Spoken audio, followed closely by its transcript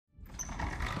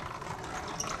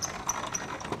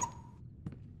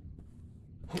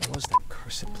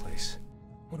cursed place.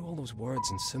 What do all those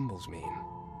words and symbols mean?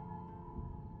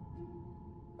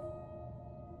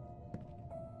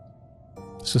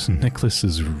 This is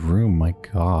Nicholas's room, my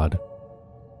god.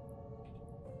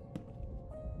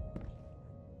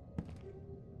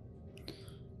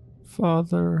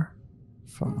 Father...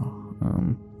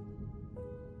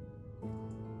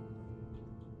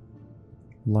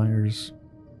 liars,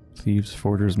 thieves,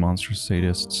 forgers, monsters,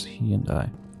 sadists, he and I.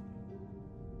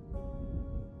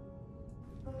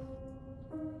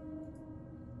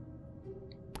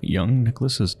 Young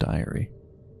Nicholas's diary.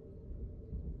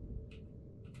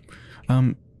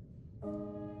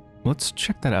 Let's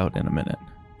check that out in a minute.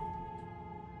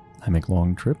 I make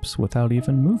long trips without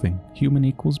even moving. Human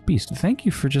equals beast. Thank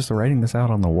you for just writing this out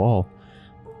on the wall,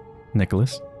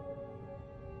 Nicholas.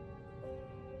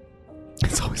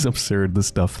 It's always absurd, the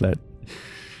stuff that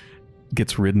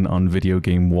gets written on video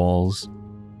game walls.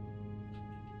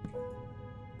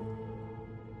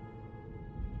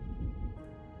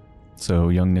 So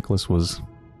young Nicholas was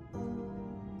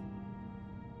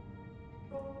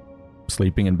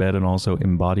sleeping in bed and also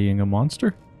embodying a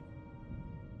monster?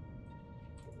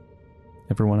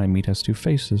 Everyone I meet has two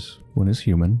faces. One is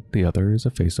human, the other is a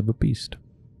face of a beast.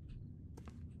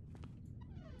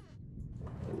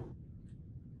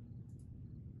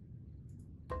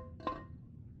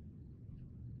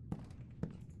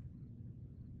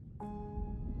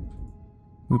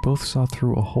 We both saw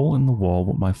through a hole in the wall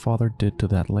what my father did to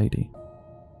that lady.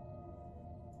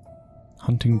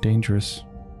 Hunting dangerous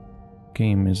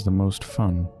game is the most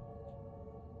fun.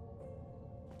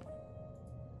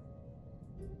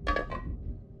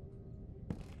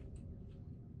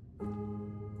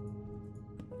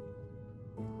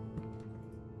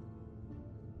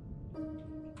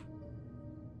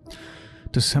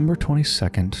 December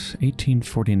 22nd,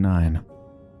 1849.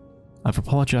 I've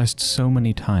apologized so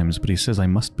many times, but he says I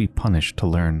must be punished to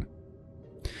learn.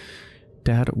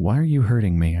 Dad, why are you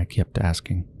hurting me? I kept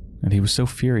asking, and he was so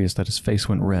furious that his face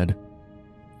went red.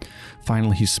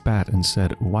 Finally, he spat and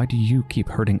said, "Why do you keep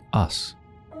hurting us?"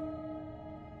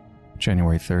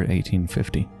 January 3rd,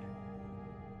 1850.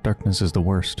 Darkness is the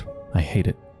worst. I hate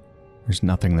it. There's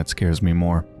nothing that scares me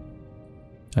more.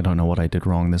 I don't know what I did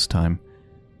wrong this time.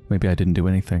 Maybe I didn't do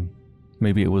anything.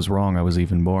 Maybe it was wrong I was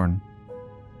even born.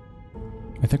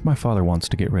 I think my father wants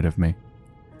to get rid of me.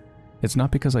 It's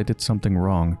not because I did something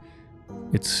wrong.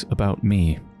 It's about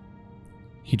me.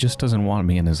 He just doesn't want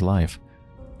me in his life.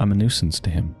 I'm a nuisance to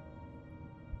him.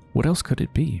 What else could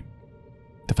it be?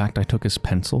 The fact I took his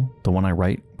pencil, the one I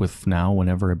write with now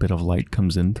whenever a bit of light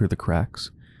comes in through the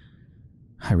cracks?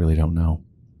 I really don't know.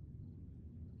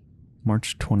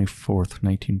 March 24th,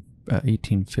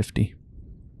 1850.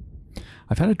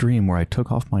 I've had a dream where I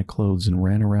took off my clothes and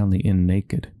ran around the inn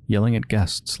naked, yelling at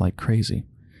guests like crazy.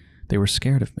 They were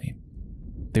scared of me.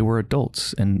 They were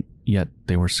adults, and yet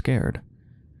they were scared.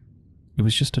 It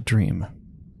was just a dream.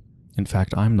 In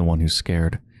fact, I'm the one who's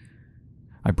scared.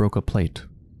 I broke a plate.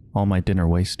 All my dinner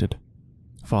wasted.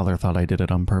 Father thought I did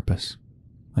it on purpose.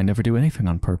 I never do anything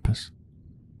on purpose.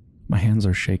 My hands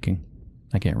are shaking.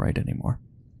 I can't write anymore.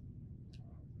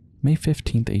 May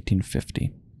 15th,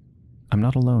 1850. I'm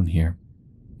not alone here.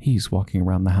 He's walking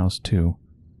around the house too.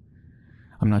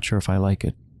 I'm not sure if I like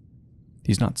it.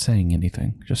 He's not saying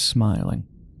anything, just smiling.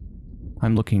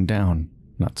 I'm looking down,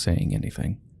 not saying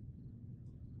anything.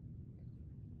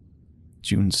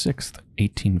 June 6th,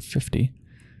 1850.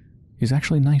 He's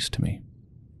actually nice to me.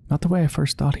 Not the way I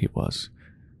first thought he was.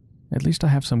 At least I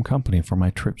have some company for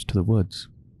my trips to the woods.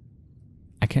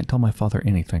 I can't tell my father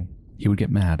anything. He would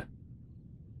get mad.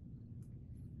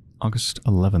 August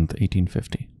 11th,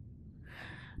 1850.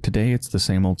 Today it's the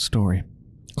same old story.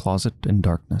 Closet and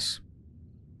darkness.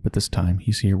 But this time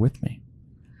he's here with me.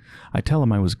 I tell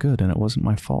him I was good and it wasn't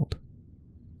my fault.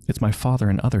 It's my father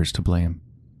and others to blame.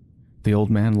 The old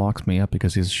man locks me up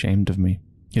because he's ashamed of me.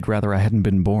 He'd rather I hadn't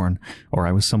been born, or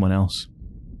I was someone else.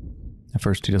 At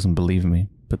first he doesn't believe me,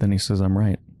 but then he says I'm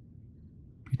right.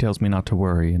 He tells me not to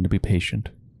worry and to be patient.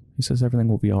 He says everything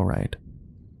will be all right.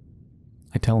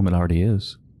 I tell him it already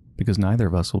is, because neither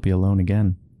of us will be alone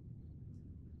again.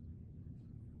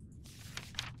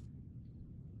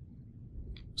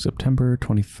 September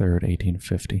 23rd,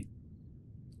 1850.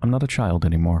 I'm not a child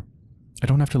anymore. I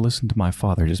don't have to listen to my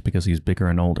father just because he's bigger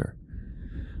and older.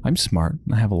 I'm smart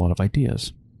and I have a lot of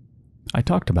ideas. I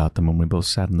talked about them when we both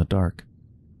sat in the dark.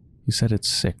 He said it's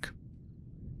sick.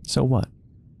 So what?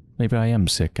 Maybe I am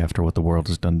sick after what the world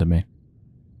has done to me.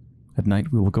 At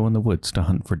night we will go in the woods to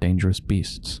hunt for dangerous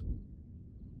beasts.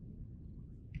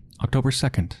 October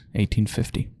 2nd,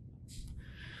 1850.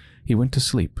 He went to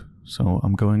sleep, so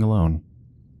I'm going alone.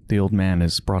 The old man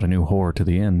has brought a new whore to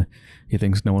the inn. He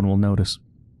thinks no one will notice.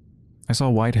 I saw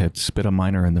Whitehead spit a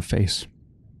miner in the face.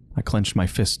 I clenched my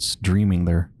fists, dreaming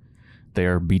they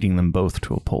are beating them both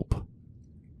to a pulp.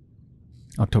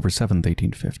 October 7th,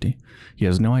 1850. He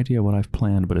has no idea what I've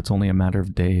planned, but it's only a matter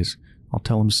of days. I'll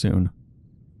tell him soon.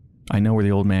 I know where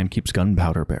the old man keeps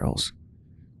gunpowder barrels.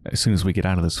 As soon as we get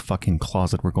out of this fucking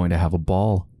closet, we're going to have a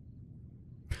ball.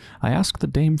 I asked the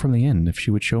dame from the inn if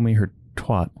she would show me her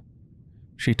twat.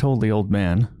 She told the old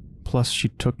man, plus she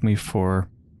took me for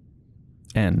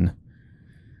N.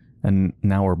 And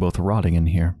now we're both rotting in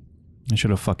here. I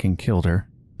should have fucking killed her.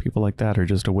 People like that are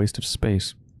just a waste of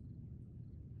space.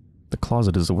 The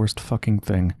closet is the worst fucking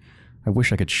thing. I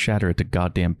wish I could shatter it to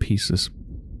goddamn pieces.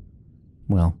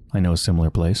 Well, I know a similar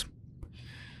place.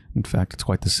 In fact, it's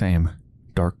quite the same.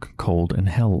 Dark, cold, and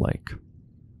hell-like.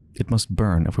 It must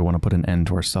burn if we want to put an end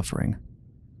to our suffering.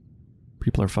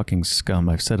 People are fucking scum.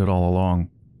 I've said it all along.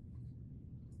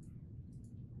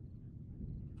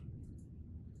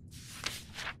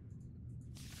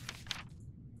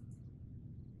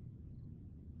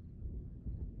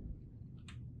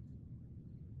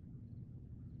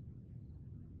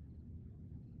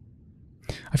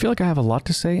 I feel like I have a lot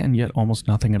to say and yet almost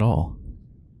nothing at all.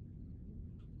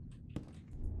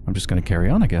 I'm just gonna carry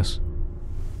on, I guess.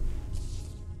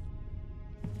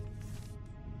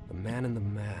 The man in the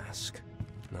mask.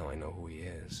 Now I know who he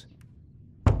is.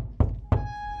 What the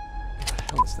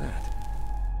hell is that?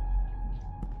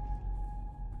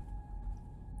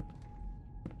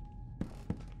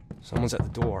 Someone's at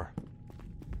the door.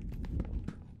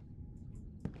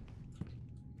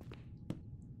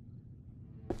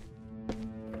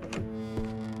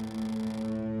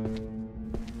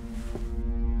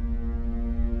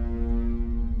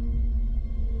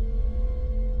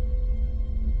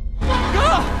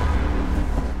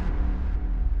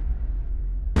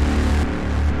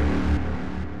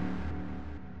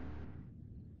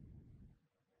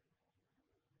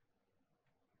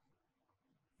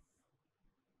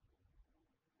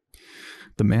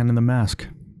 The man in the mask.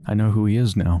 I know who he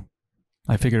is now.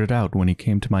 I figured it out when he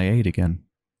came to my aid again.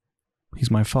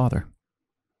 He's my father.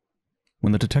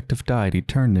 When the detective died, he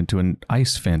turned into an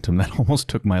ice phantom that almost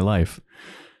took my life.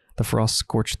 The frost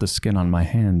scorched the skin on my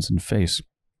hands and face.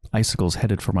 Icicles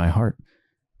headed for my heart.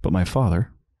 But my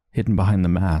father, hidden behind the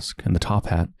mask and the top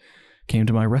hat, came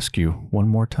to my rescue one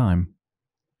more time.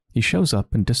 He shows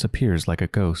up and disappears like a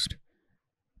ghost.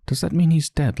 Does that mean he's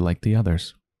dead like the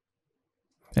others?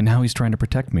 And now he's trying to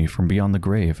protect me from beyond the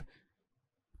grave.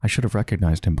 I should have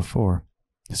recognized him before.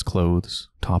 His clothes,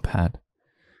 top hat.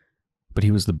 But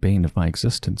he was the bane of my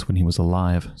existence when he was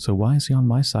alive, so why is he on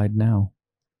my side now?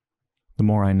 The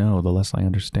more I know, the less I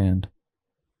understand.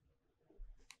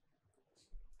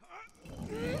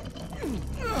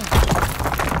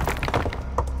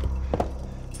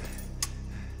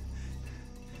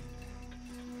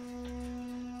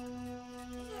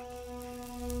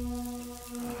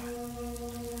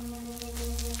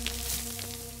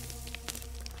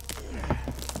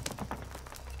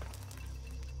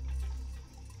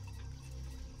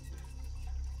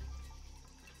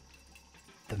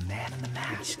 The man in the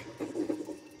mask.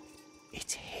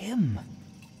 It's him.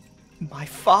 My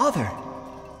father.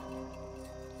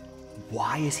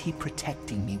 Why is he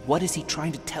protecting me? What is he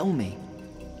trying to tell me?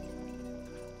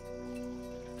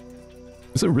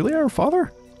 Is it really our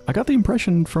father? I got the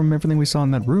impression from everything we saw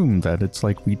in that room that it's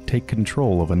like we take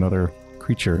control of another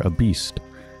creature, a beast.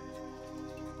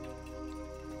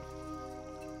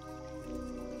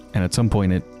 And at some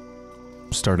point it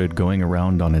started going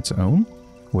around on its own?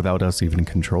 Without us even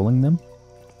controlling them?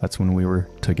 That's when we were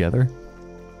together?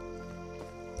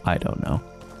 I don't know.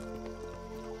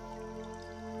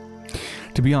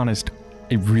 To be honest,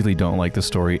 I really don't like the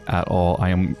story at all.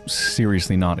 I am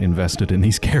seriously not invested in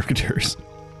these characters.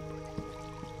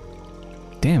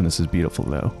 Damn, this is beautiful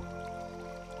though.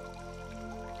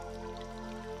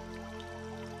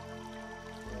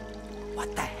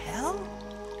 What the hell?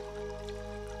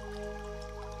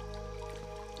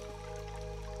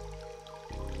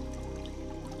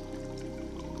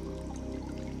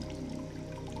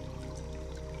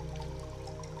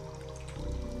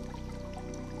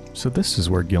 So this is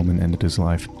where Gilman ended his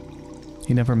life.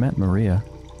 He never met Maria.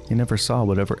 He never saw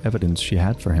whatever evidence she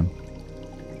had for him.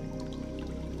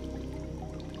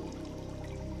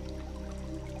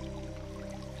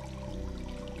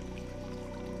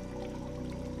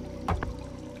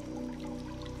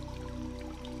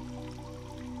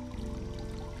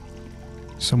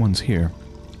 Someone's here.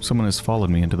 Someone has followed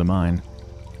me into the mine.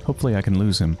 Hopefully I can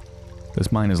lose him.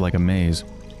 This mine is like a maze.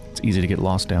 It's easy to get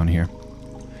lost down here.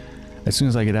 As soon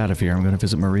as I get out of here, I'm going to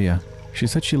visit Maria. She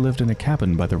said she lived in a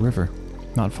cabin by the river,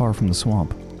 not far from the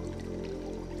swamp.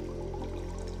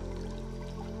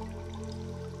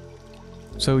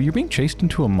 So you're being chased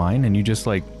into a mine and you just,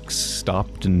 like,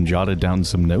 stopped and jotted down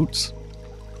some notes?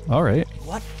 Alright.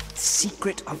 What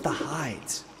secret of the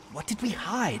hides? What did we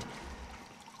hide?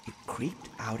 It creeped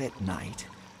out at night.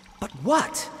 But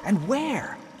what? And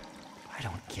where? I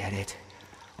don't get it.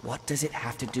 What does it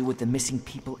have to do with the missing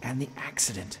people and the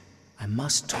accident? I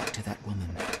must talk to that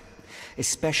woman.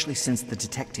 Especially since the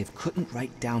detective couldn't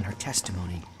write down her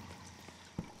testimony.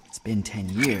 It's been 10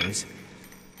 years.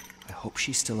 I hope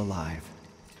she's still alive.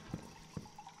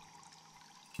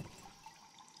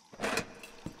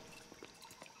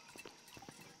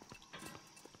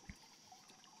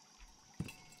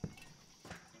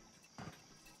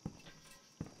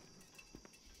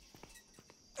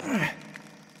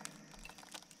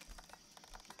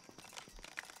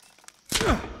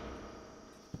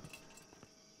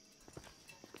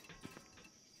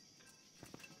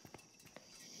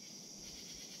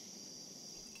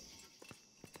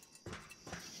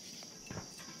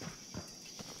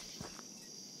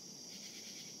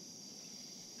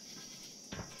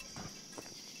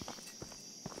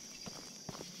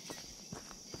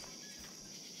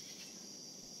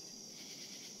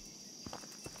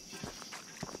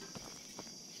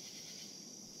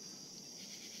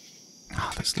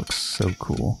 Oh, this looks so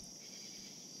cool.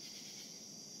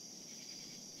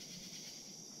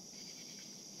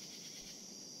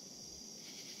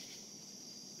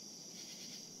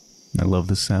 I love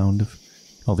the sound of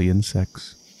all the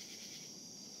insects.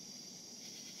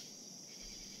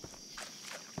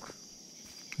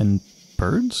 And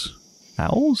birds?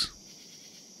 Owls?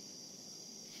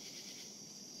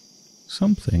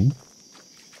 Something.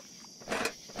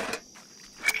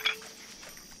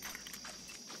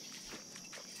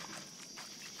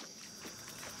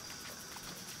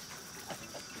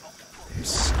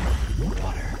 There's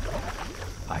water.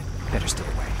 I better stay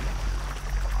away.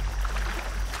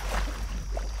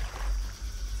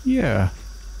 Yeah.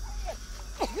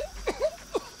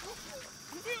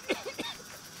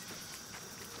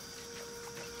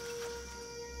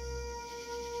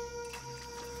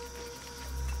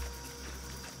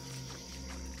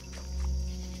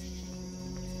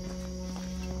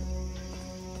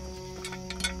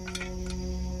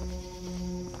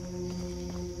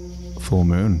 Full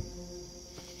moon.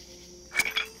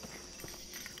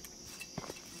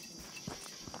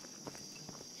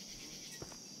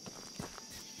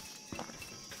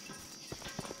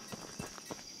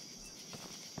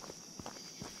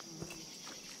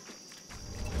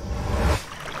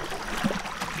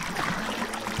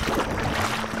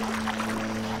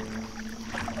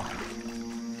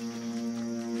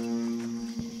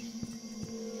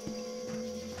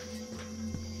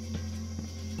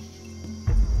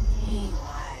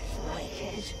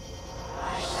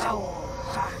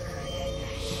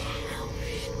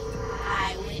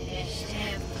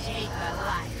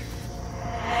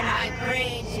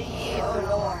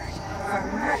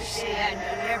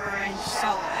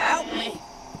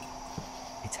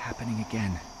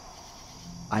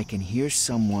 I can hear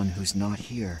someone who's not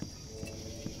here.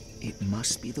 It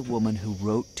must be the woman who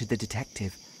wrote to the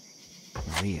detective,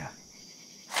 Maria.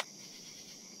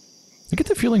 I get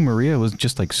the feeling Maria was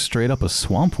just like straight up a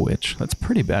swamp witch. That's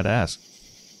pretty badass.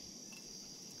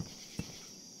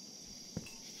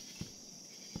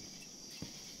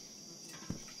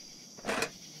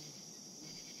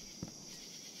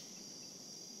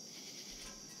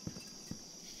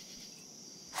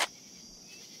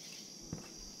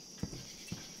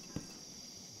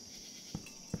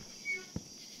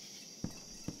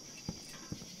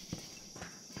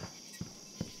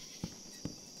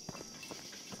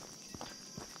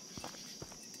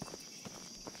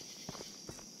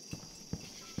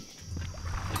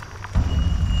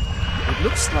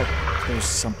 Looks like there's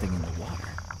something in the water.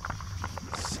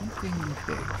 Something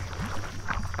big.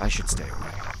 I should stay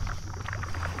away.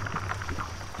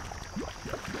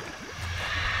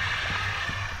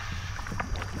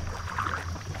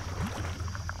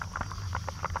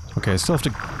 Okay, I still have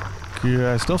to...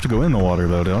 Yeah, I still have to go in the water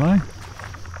though, don't I?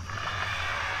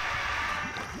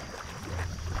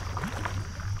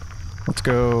 Let's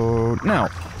go now.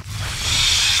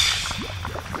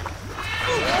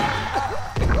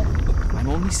 I'm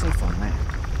only safe on land.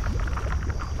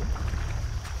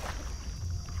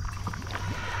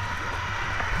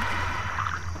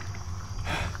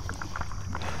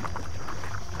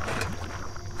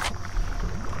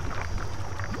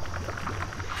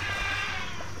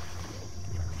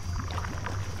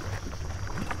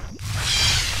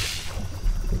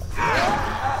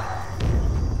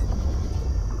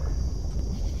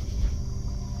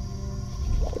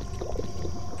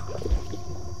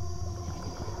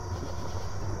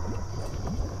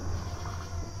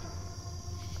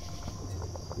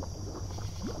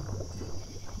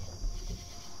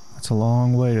 That's a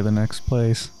long way to the next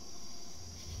place.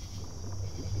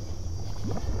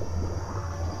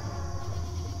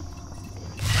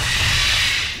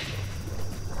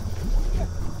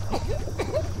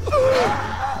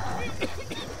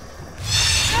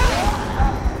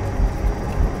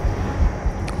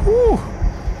 Whew.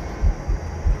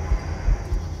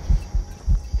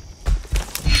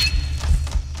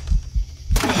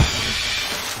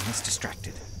 I was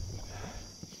distracted.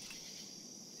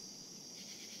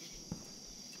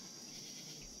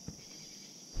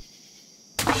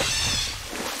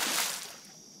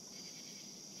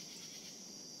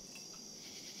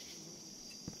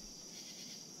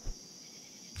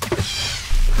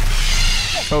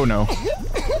 Oh no.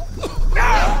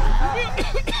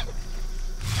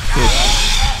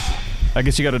 I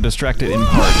guess you gotta distract it in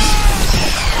parts.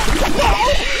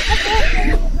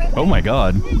 Oh my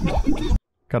god.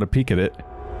 Gotta peek at it.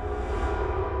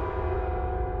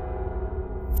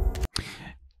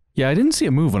 Yeah, I didn't see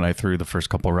it move when I threw the first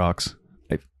couple rocks.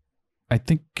 I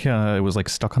think it was like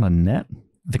stuck on a net.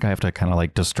 I think I have to kind of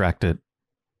like distract it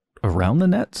around the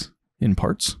nets in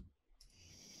parts.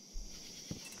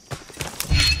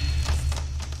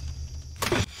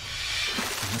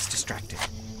 I was distracted.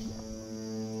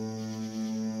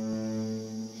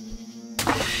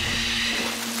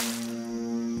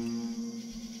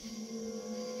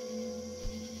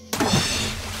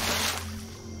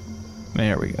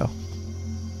 There we go.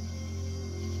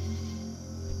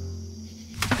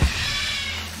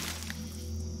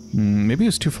 Maybe it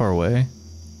was too far away.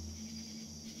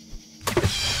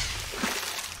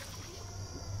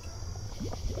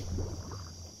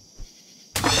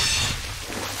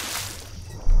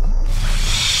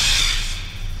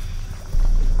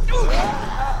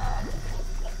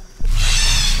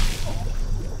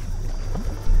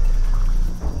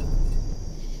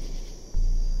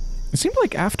 It seemed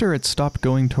like after it stopped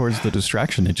going towards the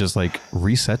distraction, it just like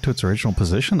reset to its original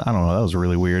position. I don't know, that was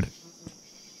really weird.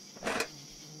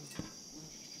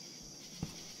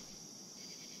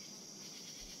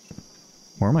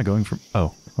 Where am I going from?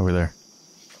 Oh, over there.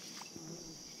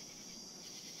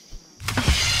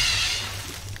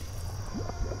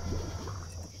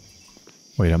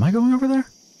 Wait, am I going over there?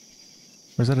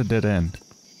 Or is that a dead end?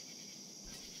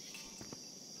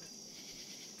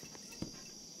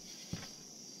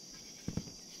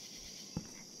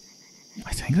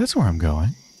 I think that's where I'm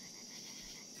going.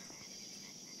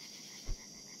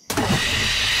 It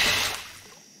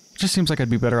just seems like I'd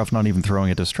be better off not even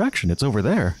throwing a distraction. It's over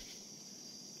there.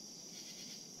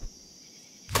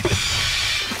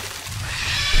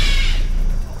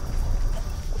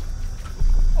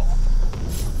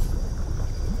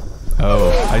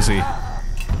 Oh, I see.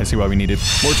 I see why we needed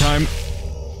more time.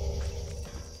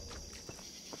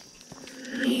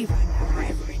 Even the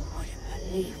Reverend wouldn't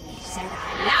believe me, said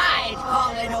I lied,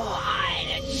 calling old Hyde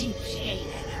a cheapskate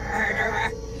and a murderer.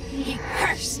 He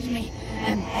cursed me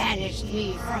and banished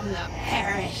me from the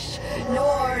parish.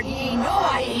 Lord, ye know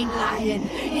I ain't lying.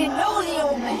 You know the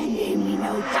old man gave me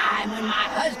no time when my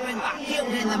husband got killed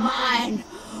in the mine.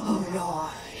 Oh,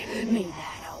 Lord, may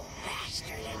that old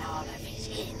bastard and all of his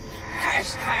kin be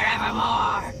cursed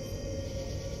forevermore.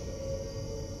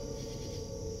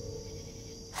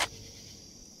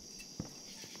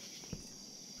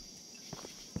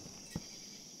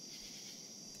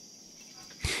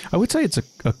 I would say it's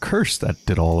a curse that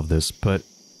did all of this, but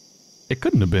it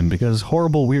couldn't have been because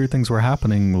horrible, weird things were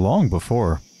happening long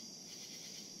before.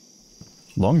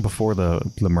 Long before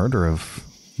the murder of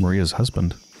Maria's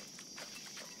husband.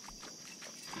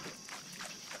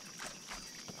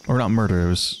 Or not murder, it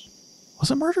was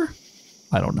it murder?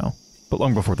 I don't know. But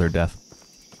long before their death.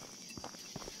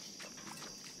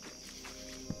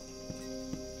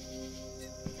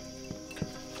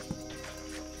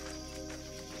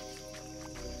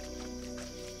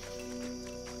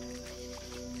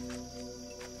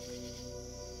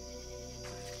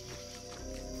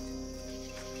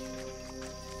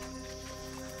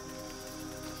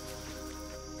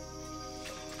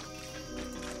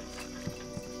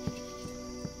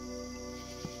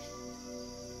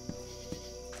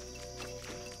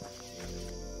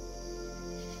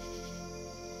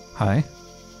 Hi.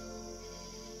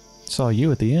 Saw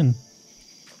you at the inn.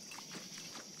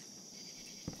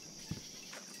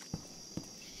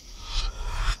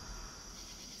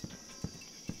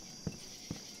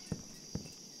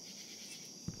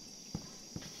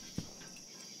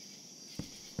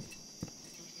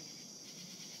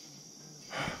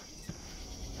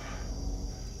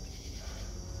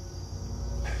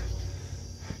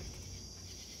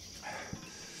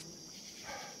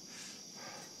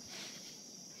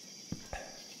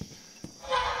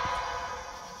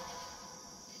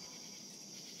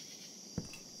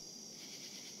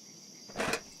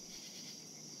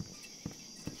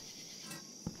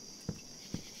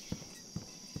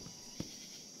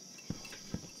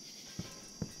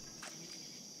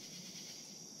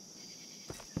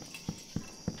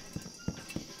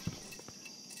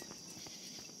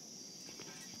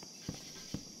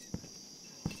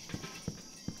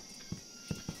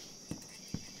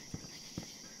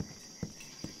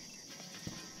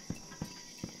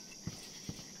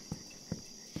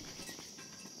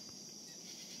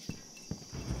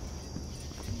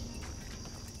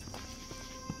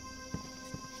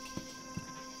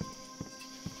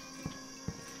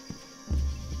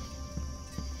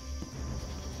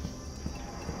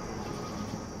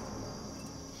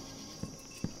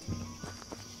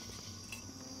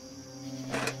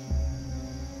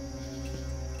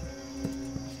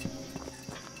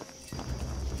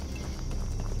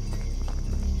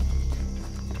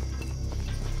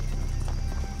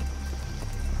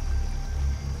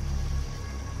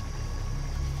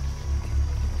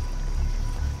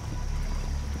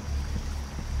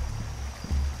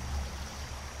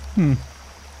 I'm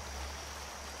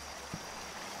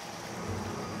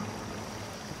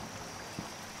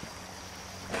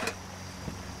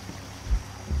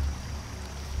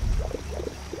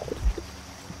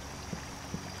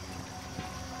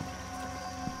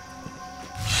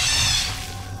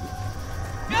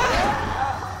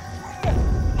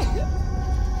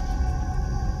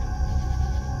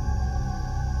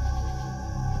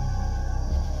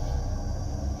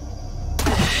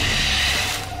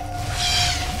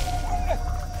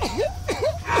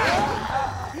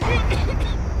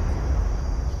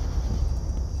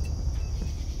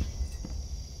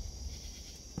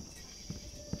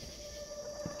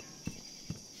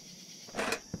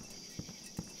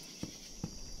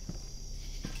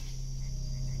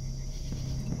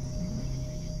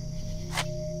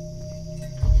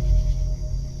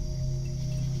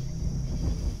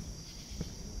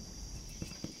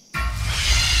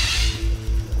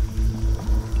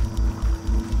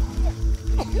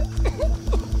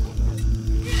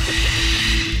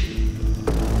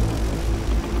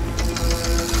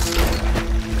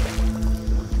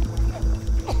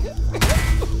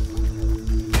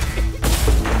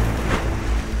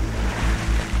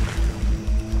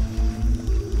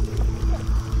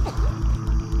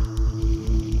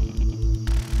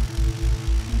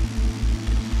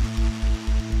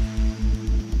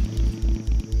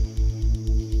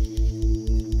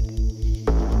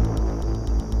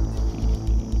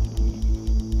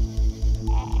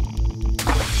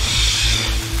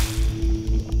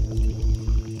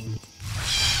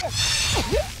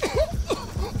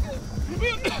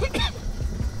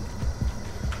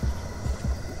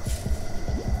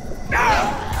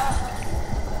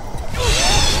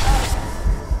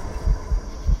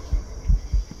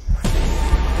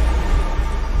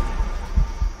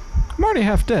already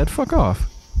half dead. Fuck off.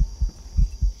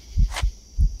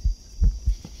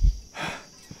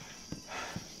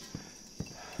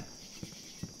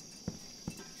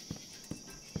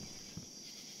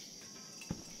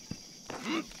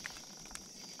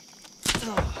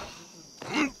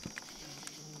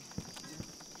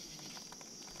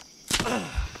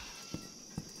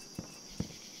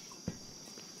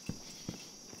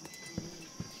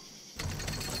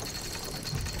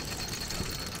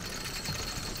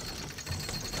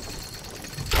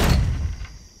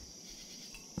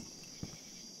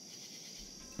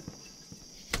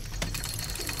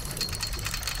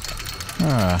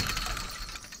 Ah.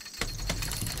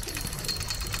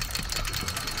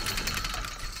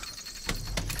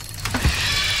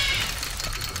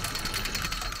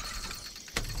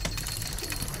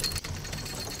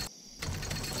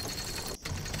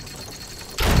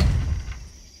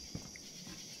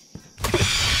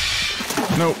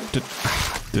 Nope.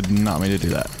 Did not mean to do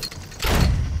that.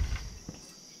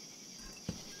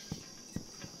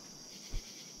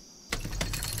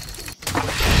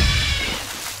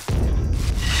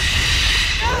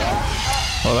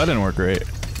 Oh, that didn't work great.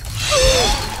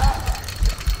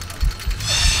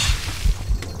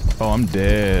 Oh, I'm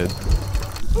dead.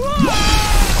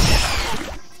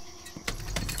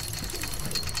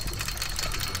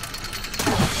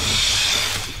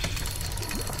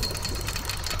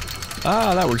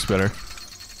 Ah, that works better.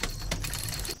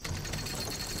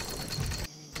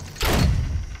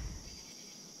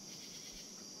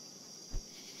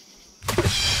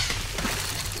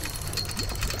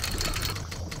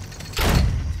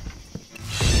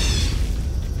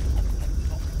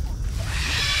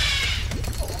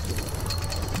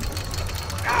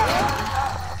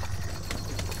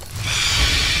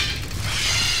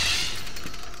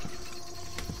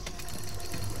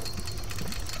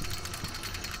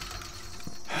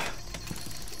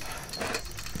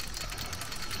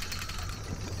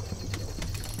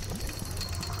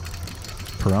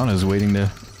 Piranha's waiting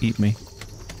to eat me.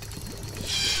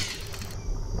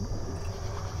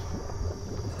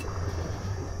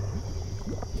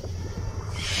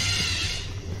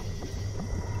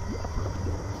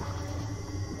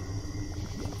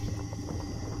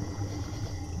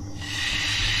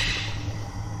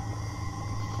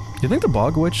 You think the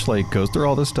bog witch, like, goes through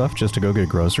all this stuff just to go get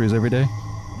groceries every day?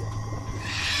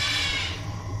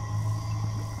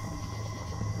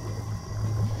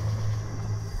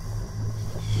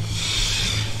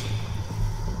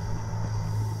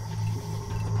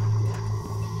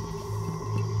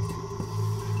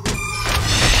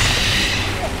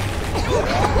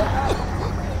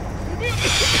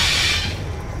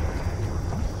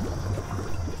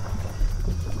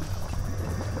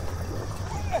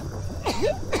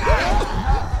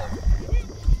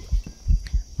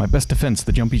 My best defense,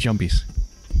 the jumpy jumpies.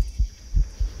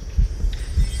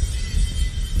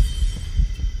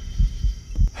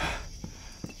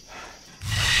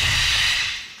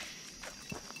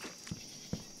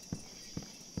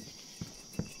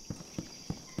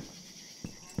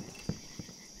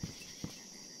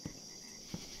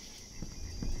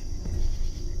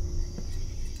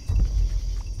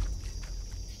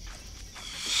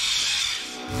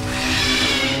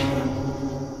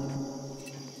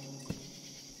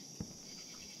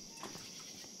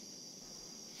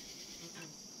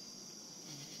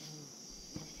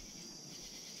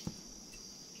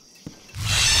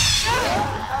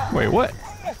 Wait, what?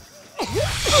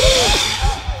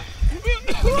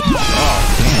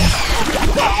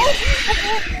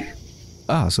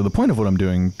 Ah, so the point of what I'm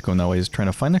doing, going that way, is trying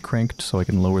to find the crank so I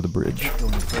can lower the bridge. Keep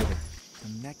going further. The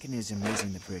mechanism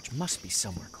raising the bridge must be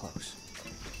somewhere close.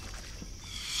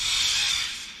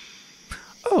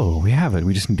 Oh, we have it.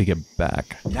 We just need to get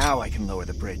back. Now I can lower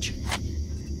the bridge.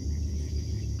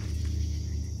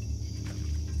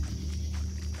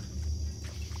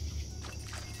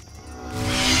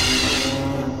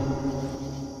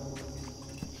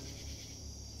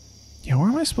 Yeah, where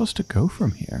am I supposed to go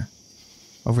from here?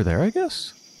 Over there, I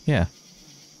guess? Yeah.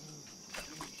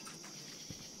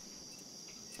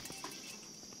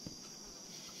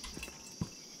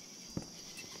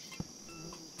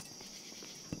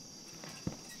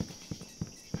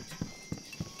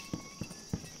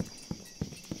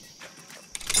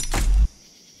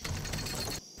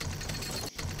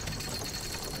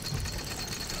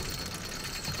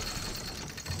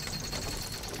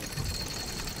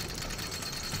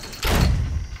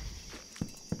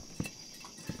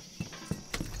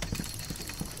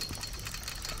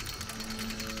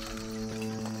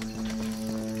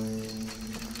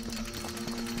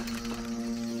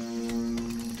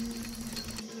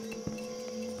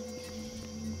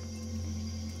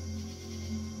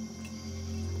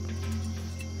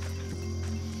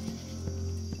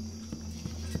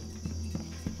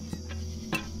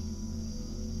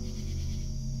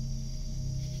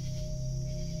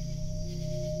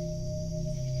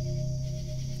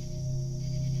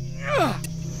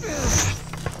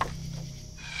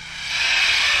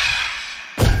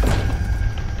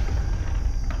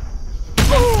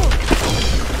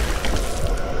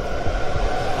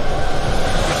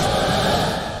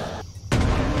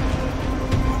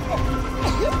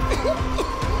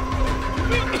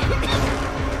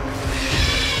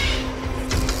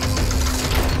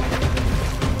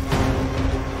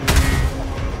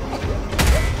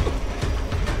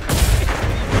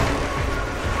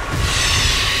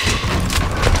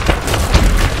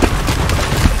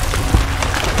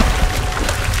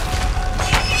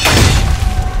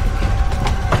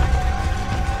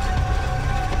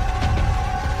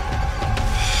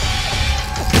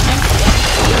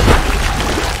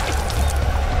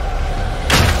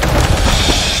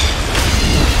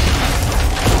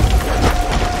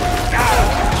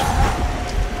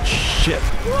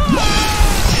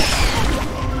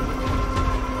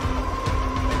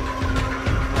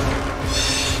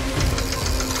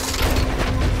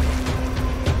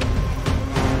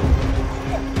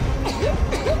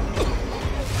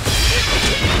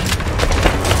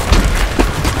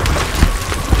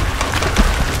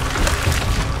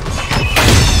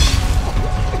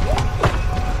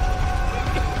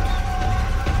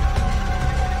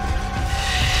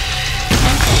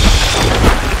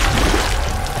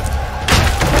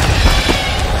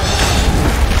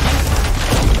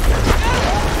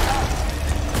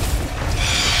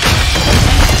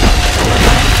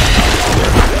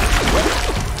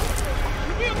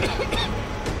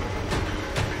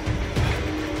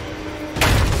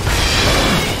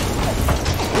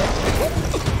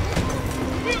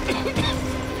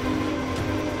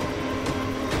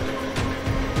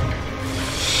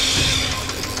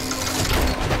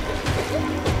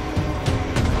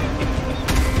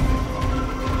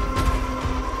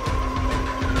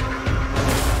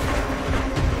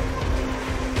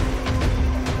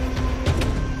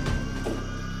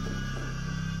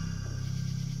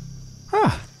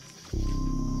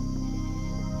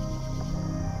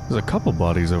 There's a couple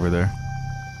bodies over there.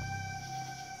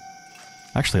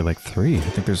 Actually, like 3. I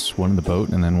think there's one in the boat,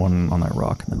 and then one on that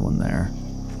rock, and then one there.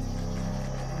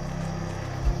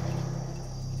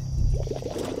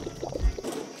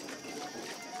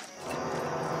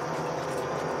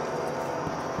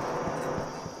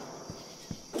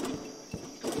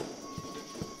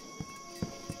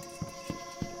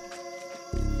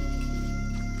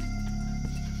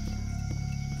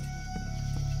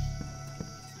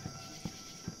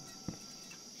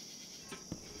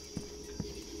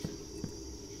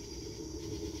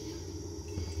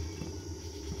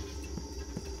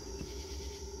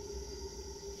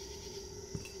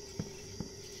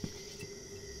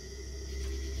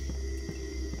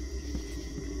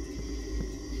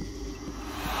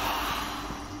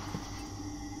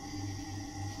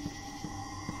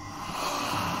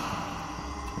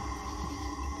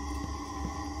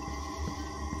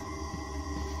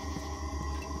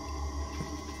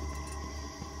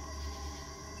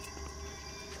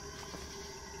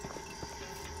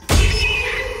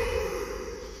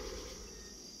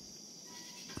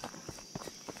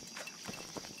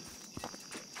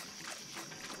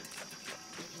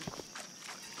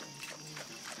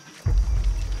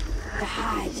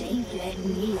 ain't letting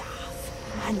me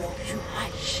off. I know too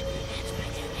much. That's why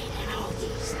they're making all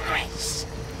these threats.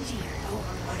 Dear Lord,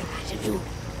 what am I to do?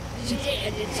 Today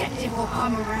a detective will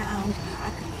come around. I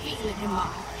can feel it in my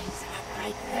heart. He's an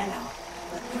upright fellow.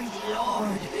 But pretty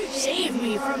Lord, save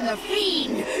me from the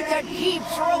fiend that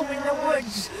keeps roaming the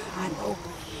woods. I know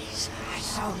who he is. I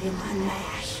saw him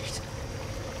unmasked.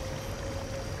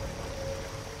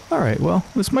 Alright, well,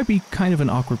 this might be kind of an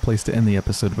awkward place to end the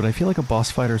episode, but I feel like a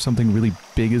boss fight or something really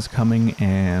big is coming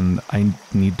and I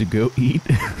need to go eat.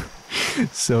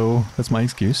 So that's my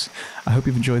excuse. I hope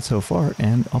you've enjoyed so far,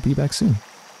 and I'll be back soon.